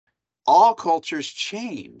all cultures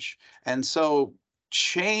change. And so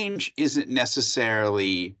change isn't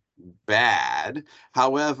necessarily bad.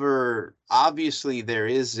 However, obviously there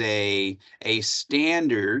is a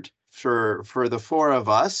standard for the four of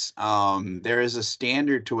us. There is a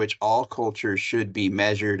standard to which all cultures should be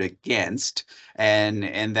measured against,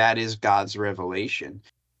 and that is God's revelation.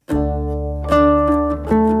 Well,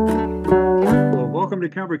 welcome to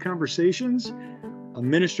Calvary Conversations, a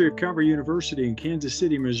ministry of Calvary University in Kansas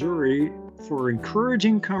City, Missouri, for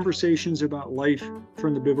encouraging conversations about life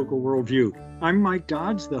from the biblical worldview. I'm Mike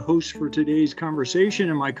Dodds, the host for today's conversation,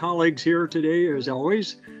 and my colleagues here today, as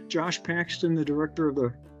always, Josh Paxton, the director of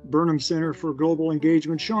the Burnham Center for Global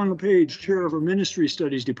Engagement, Sean LePage, chair of our Ministry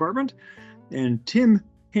Studies Department, and Tim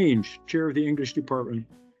Hange, chair of the English Department.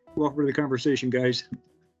 Welcome to the conversation, guys.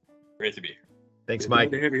 Great to be here. Thanks,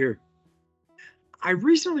 Mike. Glad to have you here. I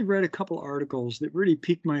recently read a couple articles that really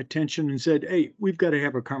piqued my attention and said, hey, we've got to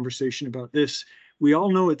have a conversation about this. We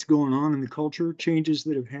all know what's going on in the culture, changes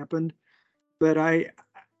that have happened, but I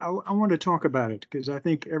want to talk about it because I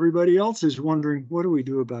think everybody else is wondering, what do we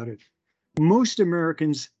do about it? Most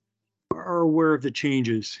Americans are aware of the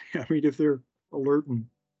changes. I mean, if they're alert and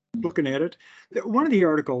looking at it. One of the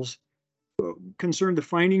articles concerned the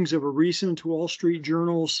findings of a recent Wall Street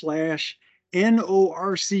Journal /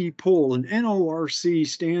 NORC poll, and NORC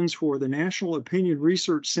stands for the National Opinion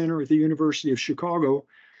Research Center at the University of Chicago.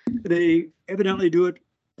 They evidently do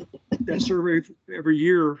that survey every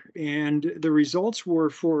year, and the results were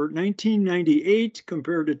for 1998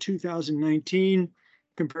 compared to 2019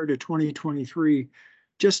 compared to 2023.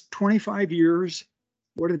 Just 25 years.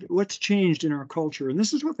 What's changed in our culture? And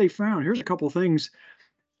this is what they found. Here's a couple things.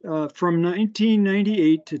 From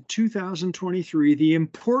 1998 to 2023, the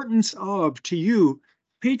importance of, to you,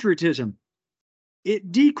 patriotism.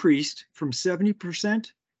 It decreased from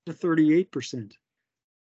 70% to 38%.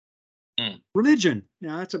 Religion,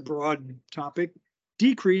 now that's a broad topic,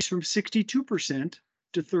 decreased from 62%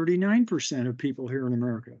 to 39% of people here in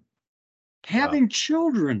America. Having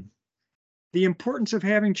children, the importance of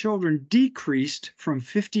having children decreased from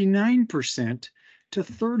 59% to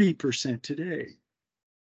 30% today.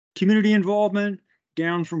 Community involvement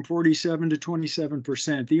down from 47 to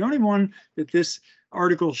 27%. The only one that this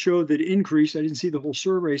article showed that increased, I didn't see the whole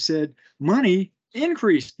survey, said money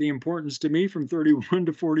increased the importance to me from 31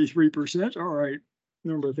 to 43%. All right, a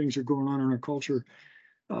number of things are going on in our culture.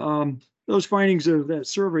 Those findings of that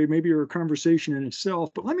survey maybe are a conversation in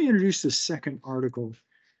itself, but let me introduce the second article.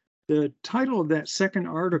 The title of that second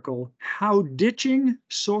article, How Ditching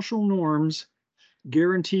Social Norms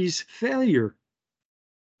Guarantees Failure,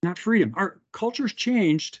 Not Freedom. Our culture's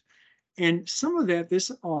changed, and some of that,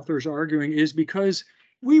 this author's arguing, is because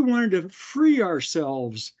we wanted to free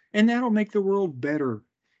ourselves, and that'll make the world better.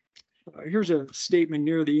 Here's a statement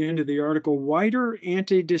near the end of the article. Wider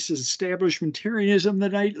anti-disestablishmentarianism in the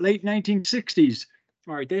late 1960s.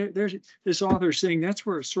 All right, there's this author saying that's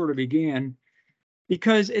where it sort of began,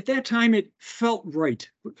 because at that time it felt right,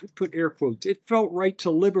 put air quotes, it felt right to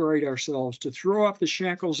liberate ourselves, to throw off the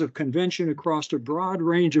shackles of convention across a broad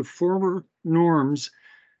range of former norms,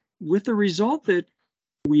 with the result that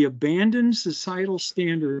we abandon societal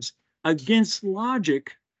standards against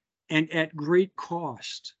logic and at great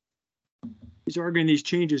cost. He's arguing these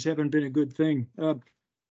changes haven't been a good thing.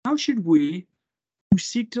 How should we, who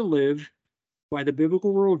seek to live by the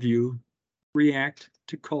biblical worldview, react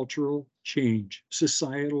to cultural change,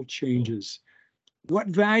 societal changes? What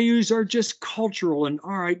values are just cultural and,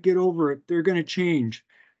 all right, get over it, they're going to change?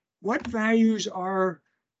 What values are,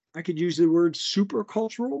 I could use the word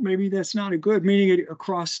supercultural, maybe that's not a good, meaning it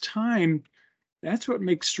across time. That's what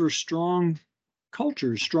makes for strong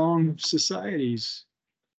cultures, strong societies.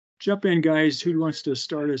 Jump in, guys. Who wants to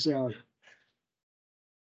start us out?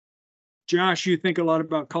 Josh, you think a lot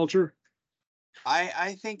about culture?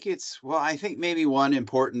 I think I think maybe one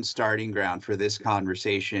important starting ground for this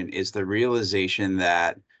conversation is the realization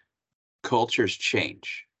that cultures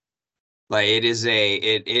change. Like it is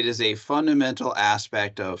a fundamental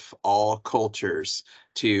aspect of all cultures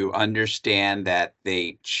to understand that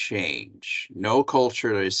they change. No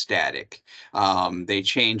culture is static. They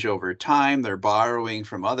change over time. They're borrowing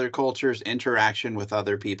from other cultures, interaction with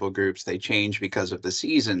other people groups. They change because of the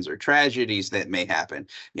seasons or tragedies that may happen.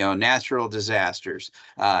 You know, natural disasters,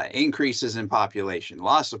 increases in population,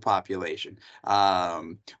 loss of population.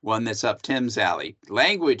 One that's up Tim's alley,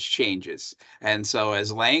 language changes. And so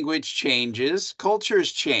as language changes,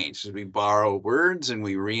 cultures change. We borrow words and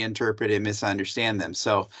we reinterpret and misunderstand them.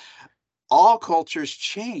 So all cultures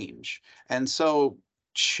change. And so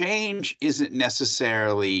change isn't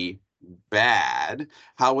necessarily bad.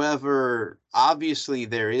 However, obviously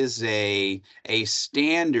there is a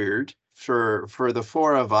standard for the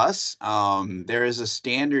four of us. There is a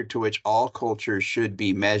standard to which all cultures should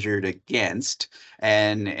be measured against,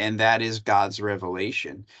 and that is God's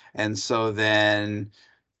revelation. And so then,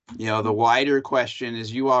 the wider question,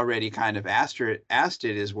 is you already kind of asked it,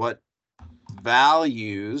 is what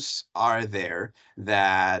values are there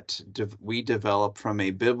that we develop from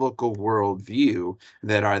a biblical worldview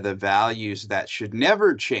that are the values that should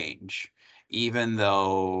never change, even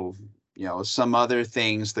though some other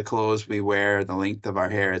things, the clothes we wear, the length of our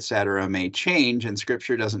hair, etc., may change, and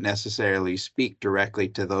scripture doesn't necessarily speak directly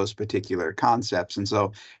to those particular concepts. And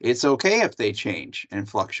so it's okay if they change and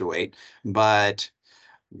fluctuate, but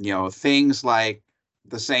things like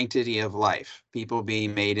the sanctity of life, people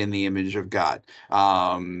being made in the image of God,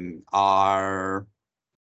 are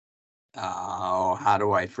how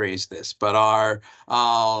do I phrase this? But our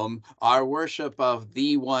worship of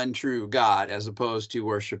the one true God, as opposed to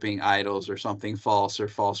worshiping idols or something false or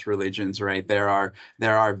false religions, right? There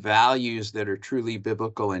are values that are truly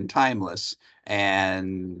biblical and timeless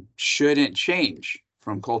and shouldn't change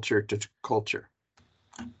from culture to culture.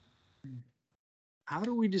 How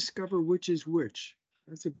do we discover which is which?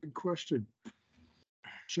 That's a good question.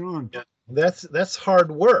 John. Yeah, that's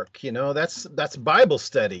hard work, that's Bible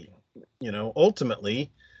study. Ultimately,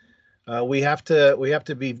 we have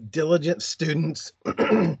to be diligent students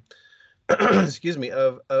excuse me,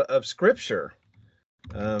 of scripture,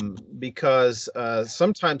 because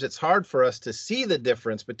sometimes it's hard for us to see the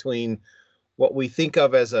difference between what we think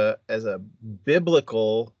of as a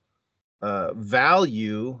biblical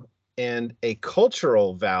value and a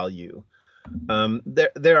cultural value.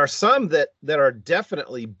 There are some that are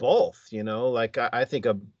definitely both, like I think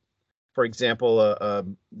of, for example,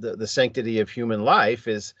 the sanctity of human life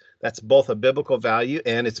that's both a biblical value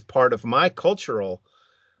and it's part of my cultural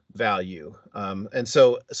value. And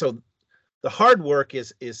so the hard work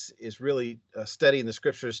is really studying the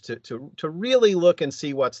scriptures to really look and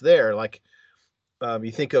see what's there. Like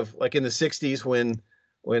you think of, like, in the 60s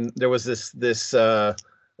when there was this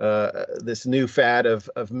new fad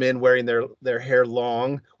of men wearing their hair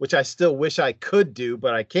long, which I still wish I could do,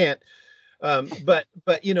 but I can't. But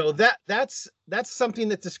that's something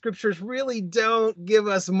that the scriptures really don't give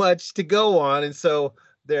us much to go on, and so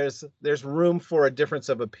there's room for a difference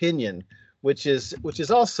of opinion, which is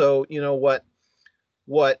also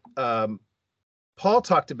what Paul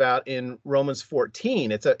talked about in Romans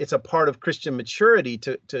 14. It's a part of Christian maturity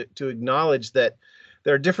to acknowledge that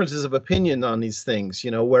there are differences of opinion on these things,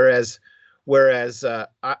 whereas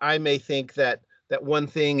I may think that one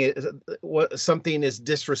thing is something is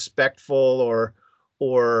disrespectful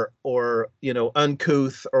or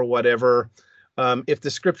uncouth or whatever. If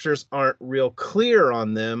the scriptures aren't real clear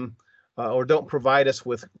on them, or don't provide us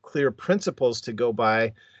with clear principles to go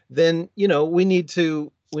by, then we need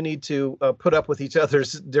to put up with each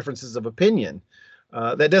other's differences of opinion.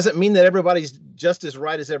 That doesn't mean that everybody's just as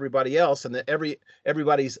right as everybody else, and that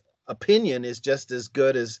everybody's opinion is just as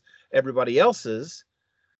good as everybody else's.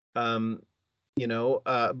 But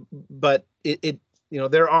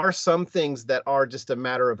there are some things that are just a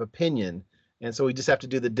matter of opinion, and so we just have to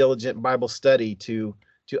do the diligent Bible study to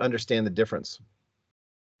understand the difference.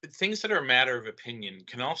 Things that are a matter of opinion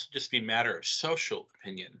can also just be a matter of social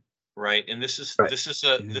opinion, right? And this is Right. this is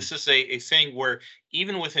a thing where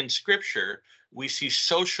even within Scripture we see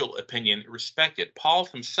social opinion respected. Paul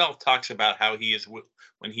himself talks about how he is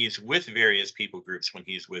when he is with various people groups, when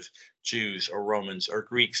he's with Jews or Romans or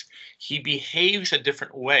Greeks, he behaves a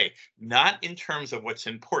different way, not in terms of what's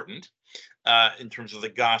important, in terms of the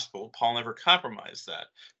gospel. Paul never compromised that.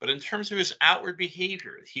 But in terms of his outward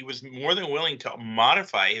behavior, he was more than willing to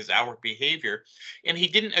modify his outward behavior. And he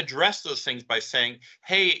didn't address those things by saying,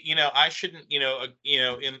 hey, I shouldn't,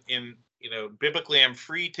 biblically, I'm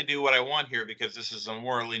free to do what I want here because this is a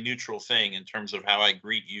morally neutral thing in terms of how I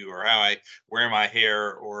greet you or how I wear my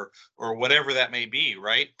hair or whatever that may be,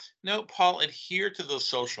 right? No, Paul adhered to those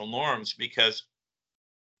social norms because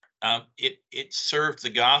it served the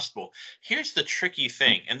gospel. Here's the tricky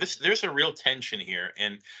thing, and there's a real tension here.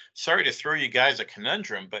 And sorry to throw you guys a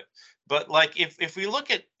conundrum, but like if we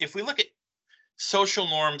look at social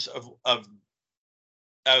norms of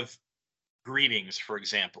greetings, for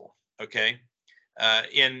example, okay,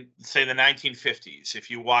 in say the 1950s, if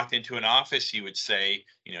you walked into an office, you would say,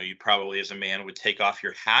 you probably as a man would take off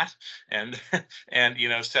your hat and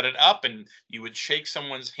and set it up, and you would shake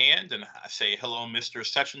someone's hand and say, hello, Mr.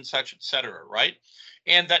 Such and such, etc. Right?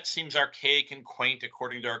 And that seems archaic and quaint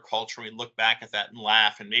according to our culture. We look back at that and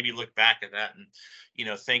laugh, and maybe look back at that and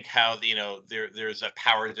think how there's a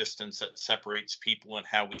power distance that separates people, and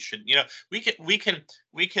how we should we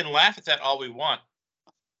can laugh at that all we want.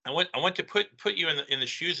 I want to put you in the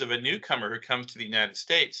shoes of a newcomer who comes to the United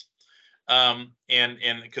States, and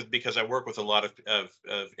because I work with a lot of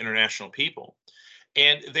international people,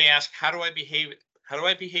 and they ask, how do I behave? How do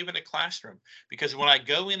I behave in a classroom? Because when I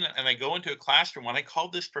go in and I go into a classroom, when I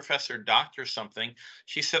called this professor Doctor something,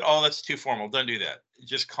 she said, "Oh, that's too formal. Don't do that.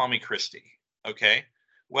 Just call me Christy." Okay.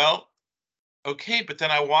 Well, okay, but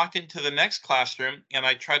then I walked into the next classroom and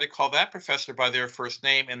I tried to call that professor by their first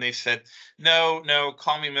name, and they said, no,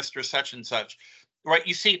 call me Mr. Such and Such. Right?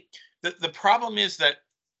 You see, the problem is that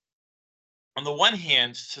on the one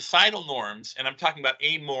hand, societal norms, and I'm talking about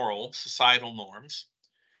amoral societal norms,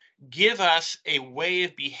 give us a way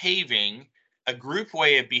of behaving, a group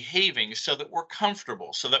way of behaving, so that we're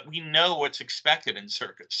comfortable, so that we know what's expected in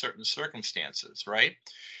certain circumstances, right?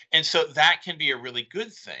 And so that can be a really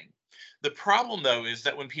good thing. The problem, though, is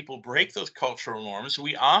that when people break those cultural norms,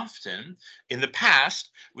 we often, in the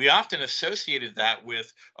past, associated that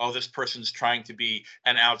with, oh, this person's trying to be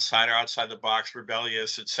an outsider, outside the box,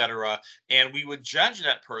 rebellious, etc. And we would judge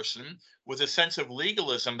that person with a sense of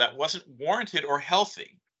legalism that wasn't warranted or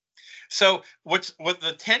healthy. So what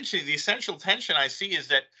the essential tension I see is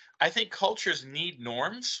that I think cultures need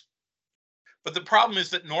norms, but the problem is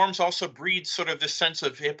that norms also breed sort of this sense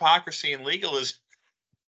of hypocrisy and legalism.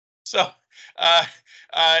 So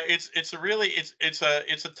it's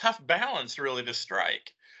a tough balance really to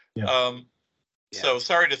strike. Yeah. So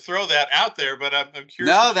sorry to throw that out there, but I'm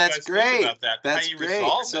curious. No, that's great. About that. That's how you great.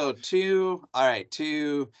 Resolve So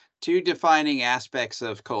it. two defining aspects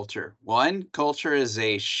of culture. One, culture is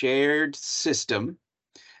a shared system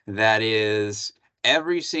that is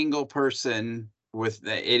every single person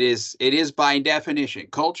it is by definition.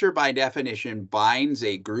 Culture by definition binds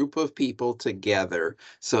a group of people together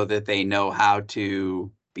so that they know how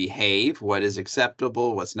to behave, what is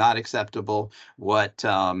acceptable, what's not acceptable, what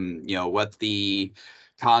the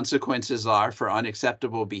consequences are for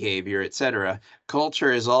unacceptable behavior, etc.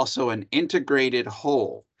 Culture is also an integrated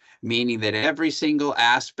whole, meaning that every single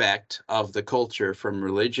aspect of the culture, from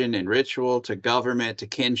religion and ritual to government to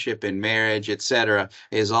kinship and marriage, etc.,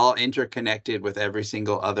 is all interconnected with every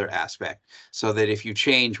single other aspect. So that if you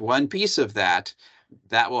change one piece of that,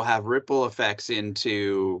 that will have ripple effects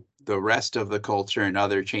into the rest of the culture and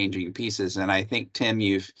other changing pieces. And I think, Tim,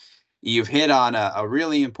 you've hit on a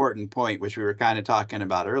really important point, which we were kind of talking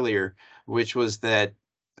about earlier, which was that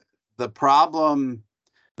the problem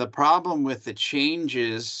with the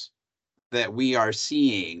changes that we are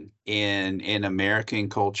seeing in American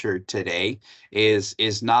culture today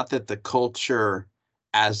is not that the culture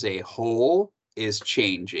as a whole is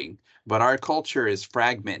changing, but our culture is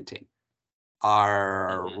fragmenting.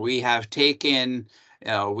 We have taken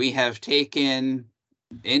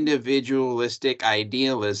individualistic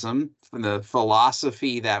idealism, from the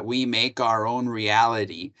philosophy that we make our own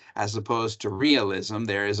reality, as opposed to realism.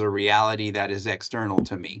 There is a reality that is external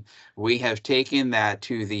to me. We have taken that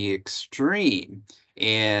to the extreme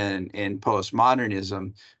in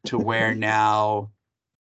postmodernism, to where now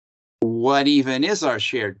what even is our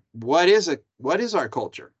shared, what is our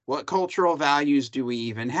culture? What cultural values do we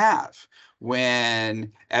even have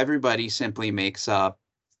when everybody simply makes up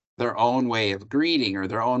their own way of greeting or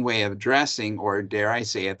their own way of dressing, or dare I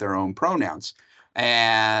say it, their own pronouns,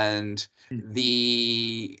 and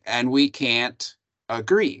we can't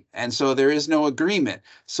agree, and so there is no agreement.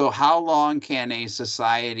 So how long can a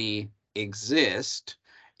society exist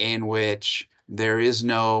in which there is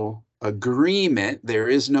no agreement, there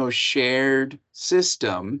is no shared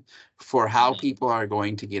system for how people are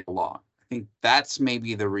going to get along? I think that's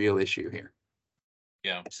maybe the real issue here.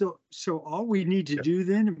 Yeah. So all we need to do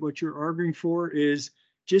then, and what you're arguing for, is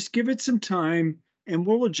just give it some time and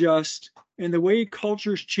we'll adjust. And the way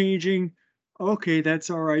culture's changing, okay, that's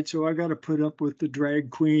all right. So I got to put up with the drag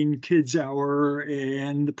queen kids hour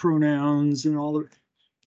and the pronouns and all of it.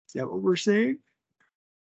 Is that what we're saying?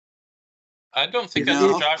 I don't think that's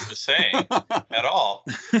what Josh was saying at all.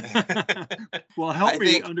 Well, help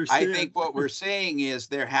me understand. I think what we're saying is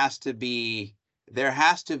there has to be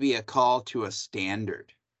a call to a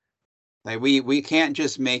standard. Like we can't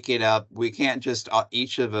just make it up. We can't just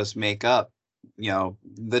each of us make up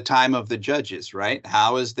the time of the judges, right?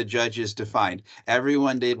 How is the judges defined?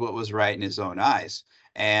 Everyone did what was right in his own eyes.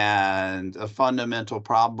 And a fundamental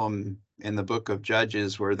problem in the book of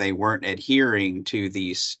Judges where they weren't adhering to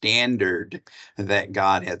the standard that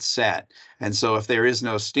God had set. And so if there is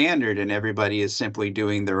no standard and everybody is simply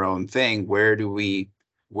doing their own thing, where do we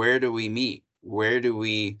meet? Where do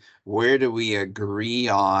we agree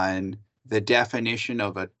on the definition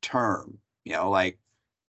of a term? Like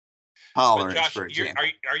But tolerance, Josh, for example.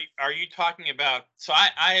 are you talking about? So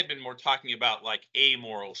I had been more talking about like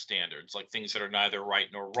amoral standards, like things that are neither right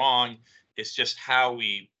nor wrong. It's just how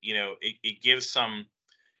we, it gives some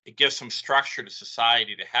structure to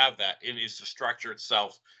society to have that. And is the structure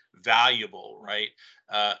itself valuable, right?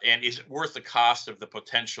 And is it worth the cost of the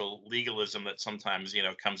potential legalism that sometimes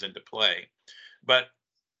comes into play? But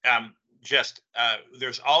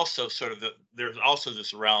there's also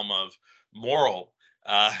this realm of moral,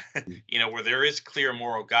 where there is clear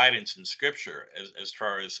moral guidance in Scripture as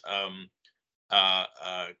far as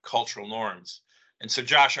cultural norms. And so,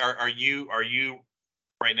 Josh, are you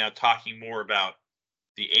right now talking more about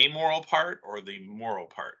the amoral part or the moral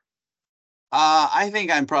part? I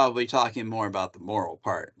think I'm probably talking more about the moral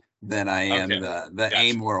part than I am Okay. the Gotcha.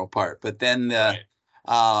 amoral part. But then Right.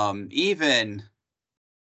 even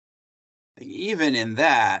in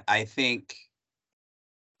that, I think,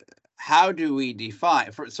 how do we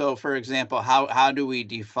define? For example, how do we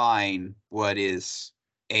define what is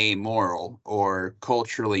amoral or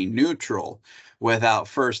culturally neutral without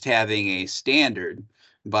first having a standard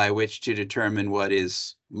by which to determine what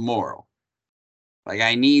is moral? Like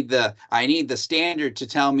I need the standard to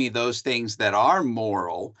tell me those things that are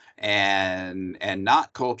moral and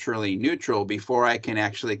not culturally neutral before I can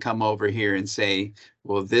actually come over here and say,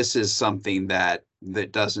 well, this is something that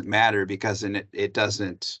doesn't matter because it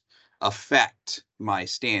doesn't affect my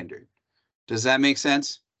standard. Does that make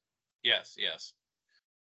sense? Yes. Yes.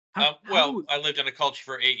 How I lived in a culture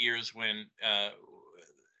for 8 years when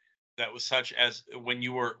that was such as when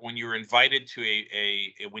you were invited to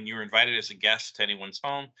when you were invited as a guest to anyone's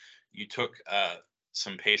home, you took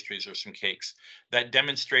some pastries or some cakes that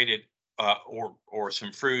demonstrated or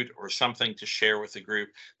some fruit or something to share with the group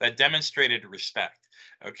that demonstrated respect.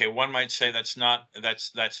 Okay, one might say that's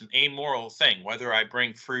an amoral thing. Whether I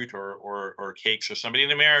bring fruit or cakes or somebody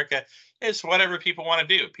in America, it's whatever people want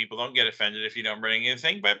to do. People don't get offended if you don't bring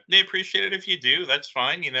anything, but they appreciate it if you do. That's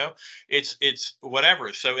fine. It's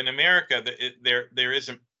whatever. So in America, there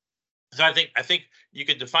isn't. So I think you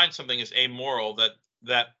could define something as amoral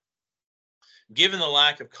that given the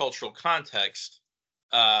lack of cultural context,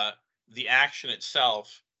 the action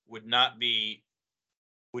itself wouldn't be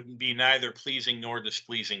neither pleasing nor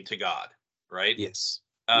displeasing to God, right? Yes.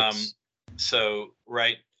 Yes. So,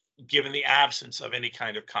 right, given the absence of any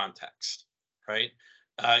kind of context, right?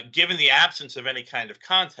 Given the absence of any kind of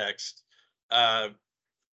context, boy,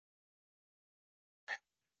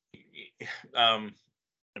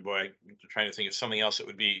 I'm trying to think of something else that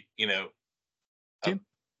would be,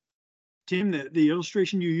 Tim, the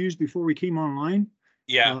illustration you used before we came online.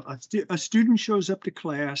 Yeah. A student shows up to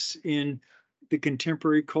class in the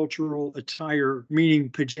contemporary cultural attire, meaning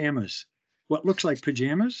pajamas. What looks like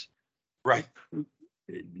pajamas? Right.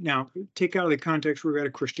 Now, take out of the context, we're at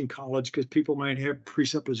a Christian college because people might have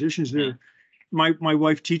presuppositions there. My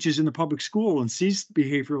wife teaches in the public school and sees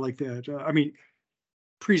behavior like that.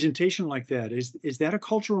 Presentation like that. Is that a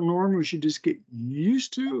cultural norm we should just get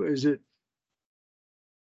used to? Is it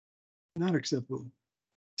not acceptable?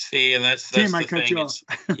 See, and that's Tim, the I cut thing. you off.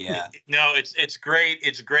 Yeah. No, it's great.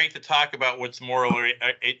 It's great to talk about what's moral.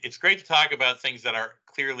 It's great to talk about things that are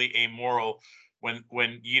clearly amoral when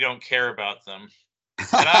you don't care about them.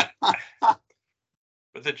 But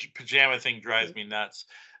the pajama thing drives me nuts.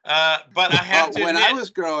 But I have to when admit, I was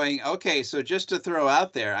growing, okay, so just to throw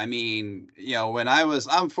out there, I mean,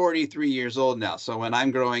 I'm 43 years old now. So when I'm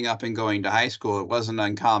growing up and going to high school, it wasn't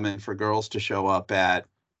uncommon for girls to show up at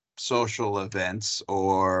social events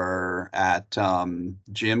or at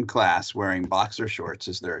gym class wearing boxer shorts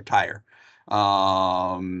as their attire.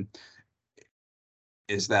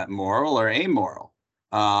 Is that moral or amoral?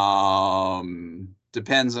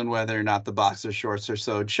 Depends on whether or not the boxer shorts are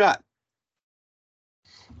sewed shut.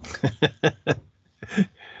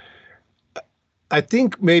 I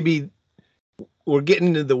think maybe we're getting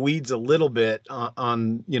into the weeds a little bit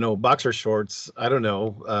on boxer shorts. I don't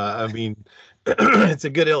know. It's a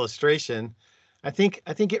good illustration. I think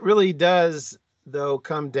it really does, though,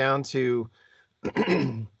 come down to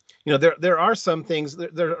there are some things,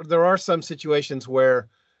 there are some situations where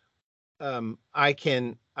I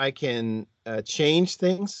can change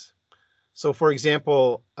things. So, for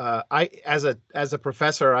example, I as a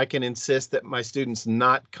professor, I can insist that my students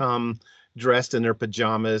not come dressed in their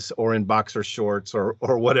pajamas or in boxer shorts or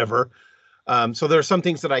whatever. So there are some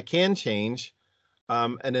things that I can change,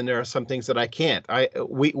 and then there are some things that I can't.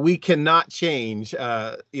 We cannot change,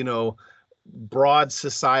 broad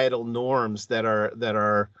societal norms that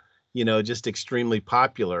are just extremely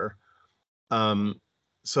popular.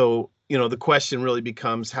 So the question really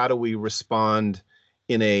becomes, how do we respond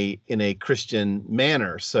in a Christian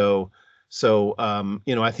manner? So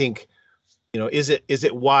I think is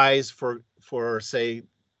it wise for say,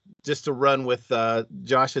 just to run with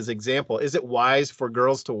Josh's example, is it wise for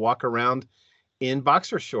girls to walk around in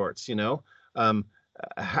boxer shorts?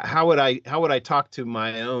 How would I talk to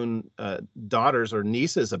my own daughters or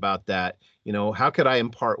nieces about that? How could I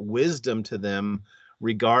impart wisdom to them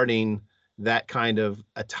regarding that kind of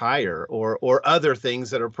attire or other things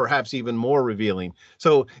that are perhaps even more revealing?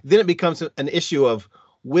 So then it becomes an issue of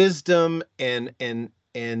wisdom and can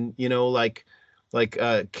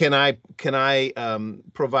I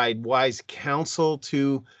provide wise counsel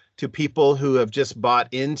to people who have just bought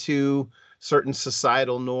into certain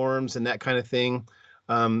societal norms and that kind of thing.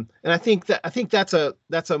 And I think that's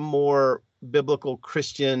a more biblical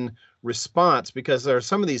Christian response, because there are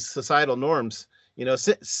some of these societal norms,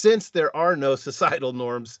 since there are no societal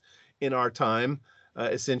norms in our time,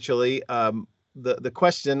 essentially, the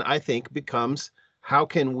question, I think, becomes, how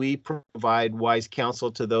can we provide wise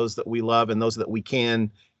counsel to those that we love and those that we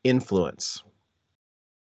can influence?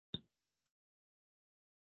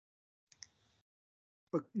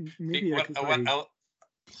 But maybe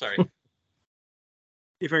sorry.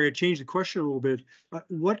 If I could change the question a little bit,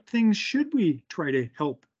 what things should we try to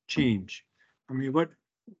help change? I mean, what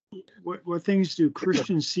things do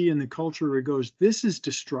Christians see in the culture where it goes, this is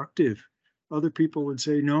destructive? Other people would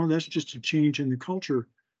say, no, that's just a change in the culture.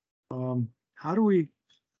 How do we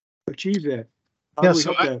achieve that? How do we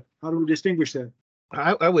help that? How do we distinguish that?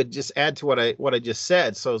 I would just add to what I just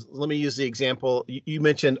said. So let me use the example you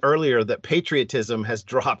mentioned earlier, that patriotism has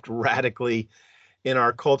dropped radically in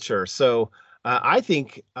our culture. So I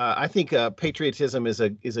think patriotism is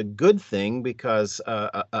a good thing, because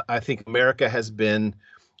I think America has been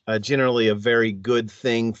generally a very good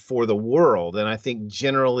thing for the world, and I think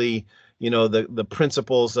generally, the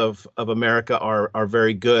principles of America are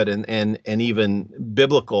very good and even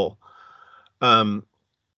biblical. Am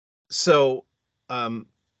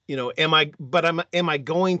I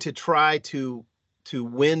going to try to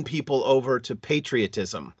win people over to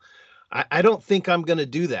patriotism? I don't think I'm going to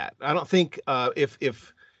do that. I don't think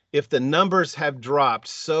if the numbers have dropped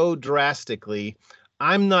so drastically,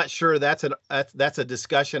 I'm not sure that's a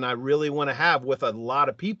discussion I really want to have with a lot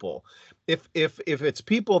of people. If it's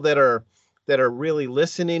people that are really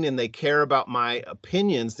listening and they care about my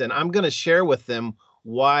opinions, then I'm going to share with them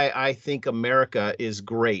why I think America is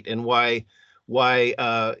great and why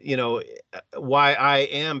I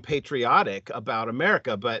am patriotic about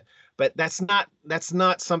America. But that's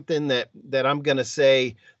not something that I'm going to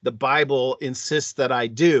say the Bible insists that I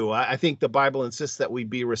do. I think the Bible insists that we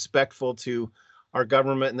be respectful to our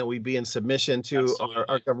government and that we be in submission to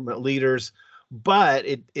our government leaders. But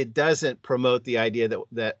it doesn't promote the idea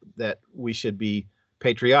that we should be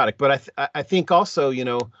patriotic. But I think also,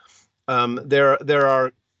 there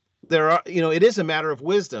are it is a matter of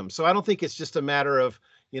wisdom. So I don't think it's just a matter of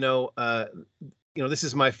this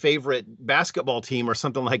is my favorite basketball team or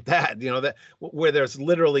something like that, that where there's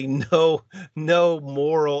literally no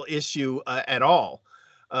moral issue at all.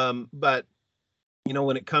 But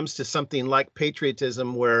when it comes to something like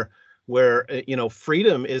patriotism, where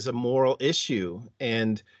freedom is a moral issue,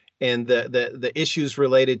 and the issues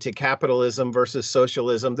related to capitalism versus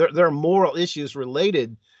socialism, there are moral issues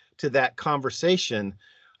related to that conversation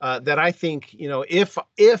that I think,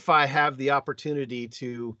 if I have the opportunity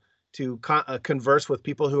to converse with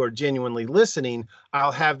people who are genuinely listening,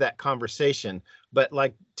 I'll have that conversation. But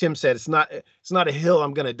like Tim said, it's not a hill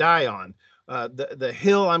I'm going to die on. The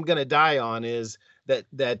hill I'm going to die on is that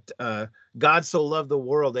God so loved the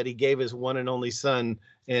world that he gave his one and only son,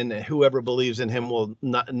 and whoever believes in him will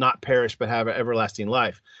not perish but have everlasting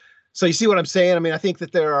life. So you see what I'm saying? I mean, I think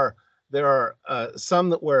that there are some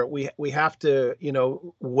that where we have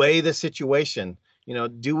to weigh the situation.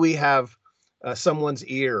 Do we have someone's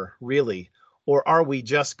ear really, or are we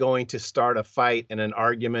just going to start a fight and an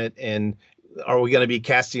argument, and are we going to be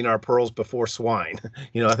casting our pearls before swine?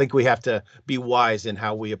 I think we have to be wise in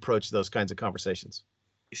how we approach those kinds of conversations.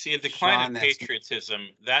 You see, a decline in patriotism,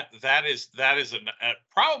 that is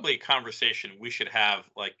probably a conversation we should have,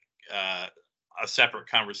 like a separate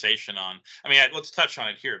conversation on. I mean, let's touch on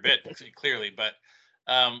it here a bit clearly, but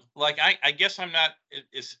Like I guess I'm not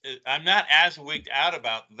as wigged out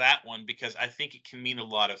about that one because I think it can mean a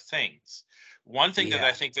lot of things. One thing that I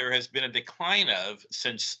Yeah. think there has been a decline of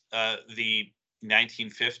since the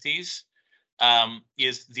 1950s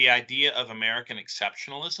is the idea of American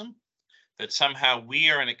exceptionalism, that somehow we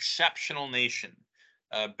are an exceptional nation,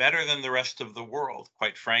 better than the rest of the world,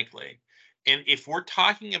 quite frankly. And if we're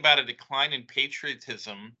talking about a decline in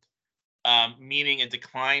patriotism, meaning a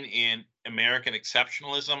decline in American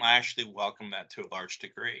exceptionalism, I actually welcome that to a large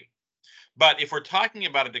degree. But if we're talking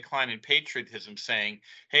about a decline in patriotism, saying,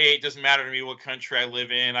 "Hey, it doesn't matter to me what country I live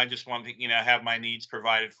in. I just want to, have my needs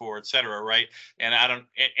provided for, et cetera," right? And I don't,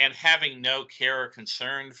 and having no care or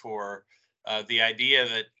concern for the idea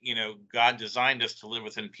that God designed us to live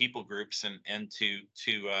within people groups and to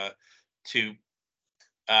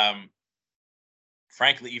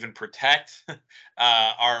frankly even protect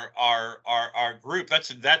our group. That's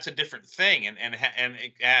a different thing, and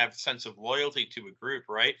have sense of loyalty to a group,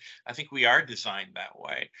 right? I think we are designed that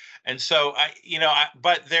way. And so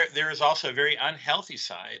but there is also a very unhealthy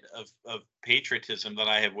side of patriotism that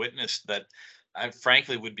I have witnessed that I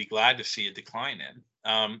frankly would be glad to see a decline in.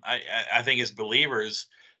 I think as believers,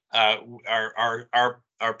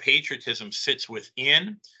 our patriotism sits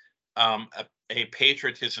within a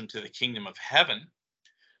patriotism to the kingdom of heaven.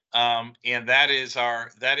 And that is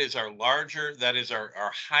our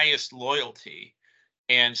highest loyalty.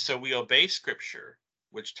 And so we obey scripture,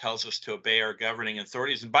 which tells us to obey our governing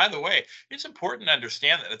authorities. And by the way, it's important to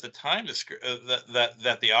understand that at the time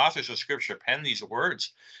that the authors of scripture penned these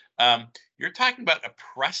words, you're talking about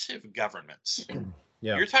oppressive governments.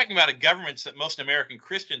 Yeah. You're talking about a government that most American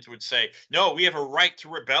Christians would say, no, we have a right to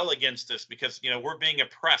rebel against this because we're being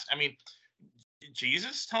oppressed. I mean,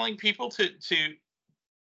 Jesus telling people to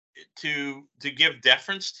give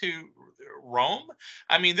deference to Rome.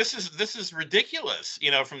 I mean, this is ridiculous,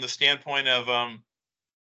 from the standpoint of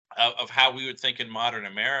how we would think in modern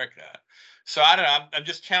America. So I don't know. I'm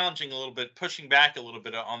just challenging a little bit, pushing back a little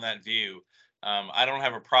bit on that view. I don't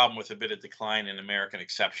have a problem with a bit of decline in American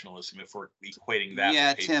exceptionalism if we're equating that.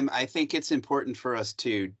 Yeah, Tim, I think it's important for us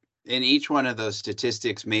to, in each one of those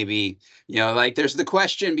statistics, maybe, like there's the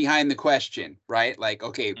question behind the question, right? Like,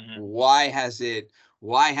 okay, why has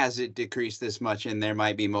it decreased this much? And there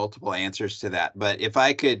might be multiple answers to that. But if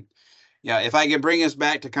I could bring us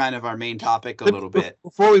back to kind of our main topic a little bit.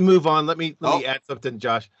 Before we move on, let me add something,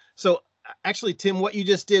 Josh. So actually, Tim, what you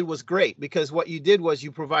just did was great, because what you did was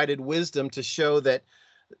you provided wisdom to show that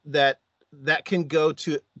can go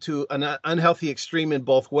to an unhealthy extreme in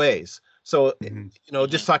both ways. So,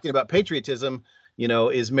 just talking about patriotism,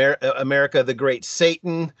 is America the great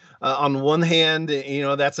Satan on one hand?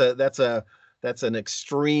 That's an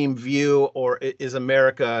extreme view. Or is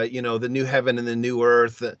America, the new heaven and the new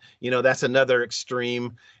earth? That's another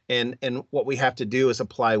extreme. And what we have to do is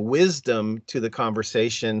apply wisdom to the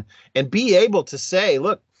conversation and be able to say,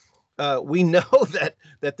 look, we know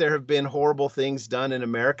that there have been horrible things done in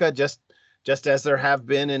America, just as there have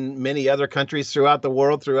been in many other countries throughout the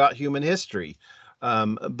world, throughout human history.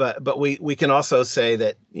 But we can also say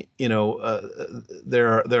that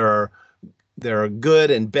there are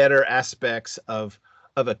good and better aspects of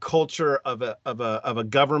a culture, of a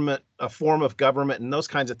government, a form of government, and those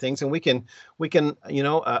kinds of things, and we can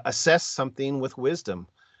assess something with wisdom.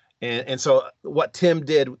 And so what Tim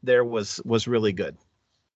did there was really good.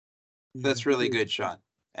 That's really good, Sean.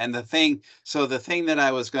 And the thing that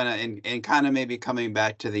I was gonna, and kind of maybe coming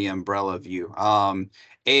back to the umbrella view,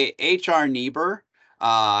 H.R. Niebuhr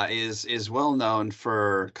is well known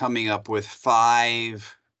for coming up with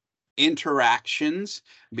 5 interactions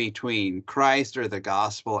between Christ or the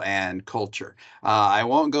gospel and culture. I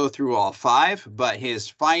won't go through all 5, but his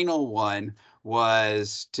final one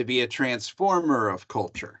was to be a transformer of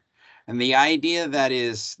culture. And the idea that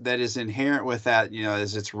is inherent with that,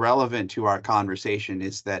 as it's relevant to our conversation,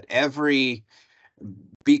 is that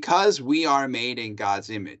because we are made in God's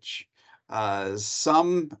image,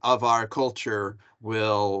 some of our culture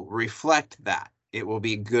will reflect that. It will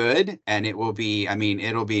be good, and it'll be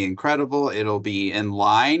incredible. It'll be in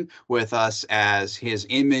line with us as his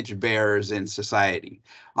image bearers in society.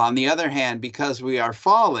 On the other hand, because we are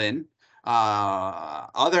fallen,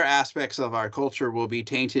 other aspects of our culture will be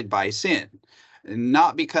tainted by sin,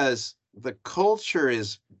 not because the culture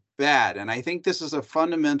is bad. And I think this is a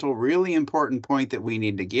fundamental, really important point that we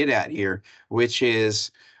need to get at here, which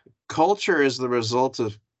is culture is the result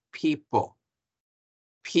of people.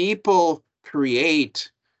 People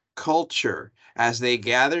create culture as they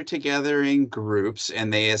gather together in groups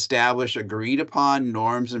and they establish agreed upon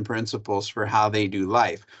norms and principles for how they do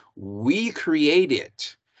life. We create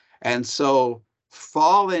it. And so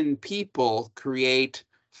fallen people create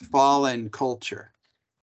fallen culture.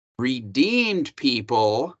 Redeemed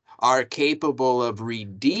people are capable of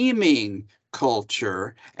redeeming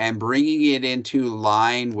culture and bringing it into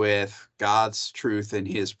line with God's truth and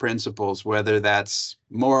his principles, whether that's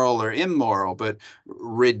moral or immoral. But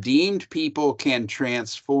redeemed people can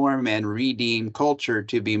transform and redeem culture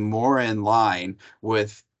to be more in line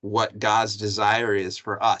with what God's desire is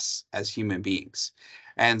for us as human beings.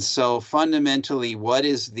 And so fundamentally, what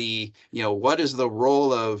is the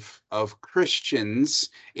role of Christians?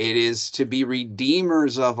 It is to be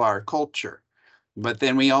redeemers of our culture. But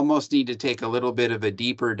then we almost need to take a little bit of a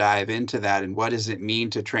deeper dive into that. And what does it mean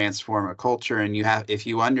to transform a culture? And if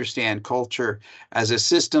you understand culture as a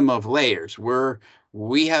system of layers,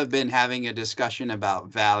 we have been having a discussion about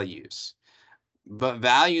values, but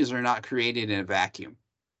values are not created in a vacuum.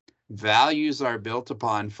 Values are built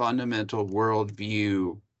upon fundamental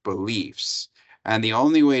worldview beliefs. And the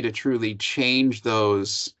only way to truly change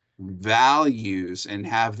those values and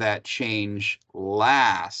have that change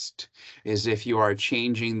last is if you are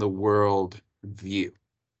changing the world view.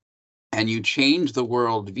 And you change the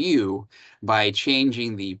world view by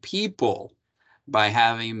changing the people, by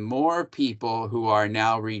having more people who are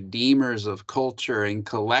now redeemers of culture, and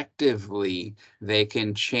collectively they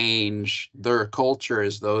can change their culture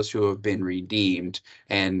as those who have been redeemed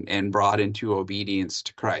and brought into obedience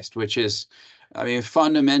to Christ, which is, I mean,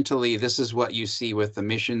 fundamentally, this is what you see with the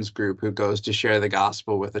missions group who goes to share the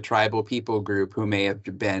gospel with a tribal people group who may have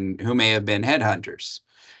been headhunters.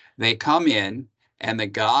 They come in, and the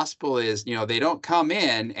gospel is, they don't come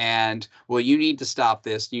in and, well, you need to stop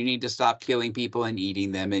this. You need to stop killing people and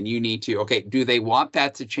eating them. And you need to, okay, do they want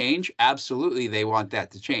that to change? Absolutely, they want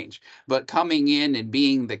that to change. But coming in and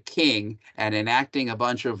being the king and enacting a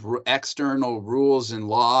bunch of external rules and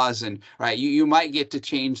laws, and right, you might get to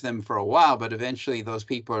change them for a while, but eventually those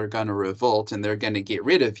people are going to revolt and they're going to get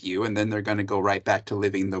rid of you. And then they're going to go right back to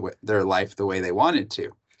living their life the way they wanted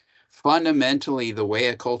to. Fundamentally, the way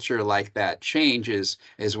a culture like that changes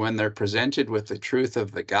is when they're presented with the truth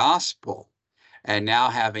of the gospel, and now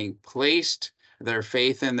having placed their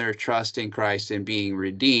faith and their trust in Christ and being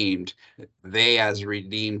redeemed, they as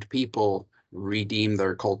redeemed people redeem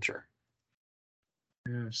their culture.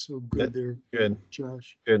 Yeah, so good there. Good.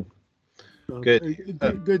 Josh. Good.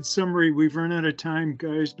 Good summary. We've run out of time,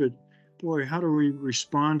 guys, but boy, how do we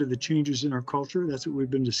respond to the changes in our culture? That's what we've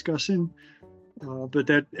been discussing. But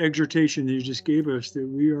that exhortation that you just gave us, that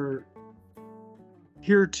we are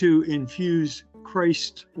here to infuse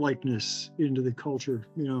Christ likeness into the culture,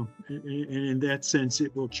 and in that sense,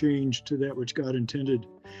 it will change to that which God intended.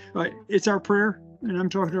 It's our prayer, and I'm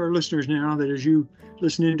talking to our listeners now, that as you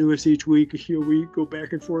listen into us each week, we go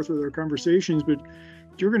back and forth with our conversations, but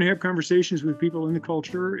you're going to have conversations with people in the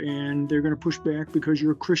culture, and they're going to push back because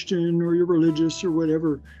you're a Christian or you're religious or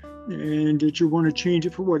whatever, and that you want to change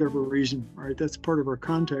it for whatever reason. All right, that's part of our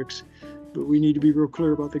context, but we need to be real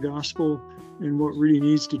clear about the gospel and what really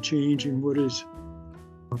needs to change and what is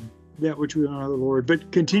that which we honor the Lord.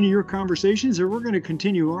 But continue your conversations, or we're going to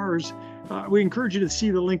continue ours. We encourage you to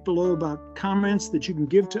see the link below about comments that you can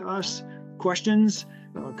give to us, questions,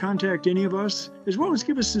 contact any of us, as well as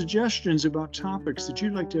give us suggestions about topics that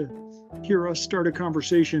you'd like to hear us start a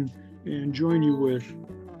conversation and join you with.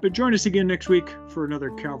 But join us again next week for another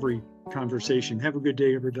Calvary Conversation. Have a good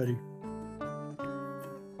day, everybody.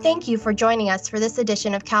 Thank you for joining us for this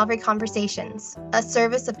edition of Calvary Conversations, a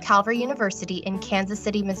service of Calvary University in Kansas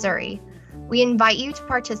City, Missouri. We invite you to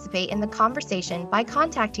participate in the conversation by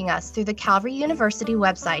contacting us through the Calvary University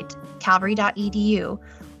website, calvary.edu,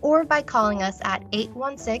 or by calling us at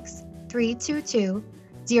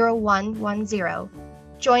 816-322-0110.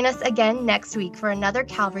 Join us again next week for another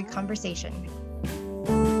Calvary Conversation.